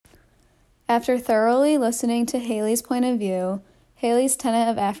After thoroughly listening to Haley's point of view, Haley's tenet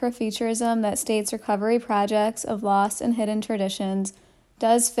of Afrofuturism that states recovery projects of lost and hidden traditions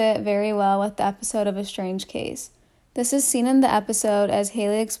does fit very well with the episode of A Strange Case. This is seen in the episode, as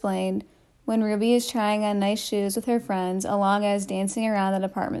Haley explained, when Ruby is trying on nice shoes with her friends, along as dancing around the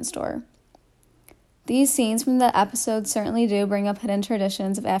department store. These scenes from the episode certainly do bring up hidden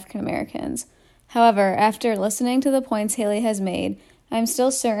traditions of African Americans. However, after listening to the points Haley has made, I'm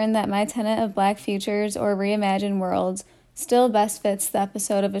still certain that my tenet of Black futures or reimagined worlds still best fits the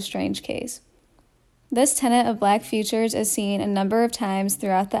episode of A Strange Case. This tenet of Black futures is seen a number of times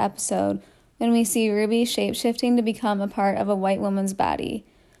throughout the episode when we see Ruby shape-shifting to become a part of a white woman's body,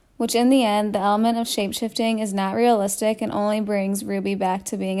 which in the end, the element of shape-shifting is not realistic and only brings Ruby back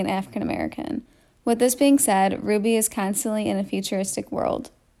to being an African American. With this being said, Ruby is constantly in a futuristic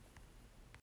world.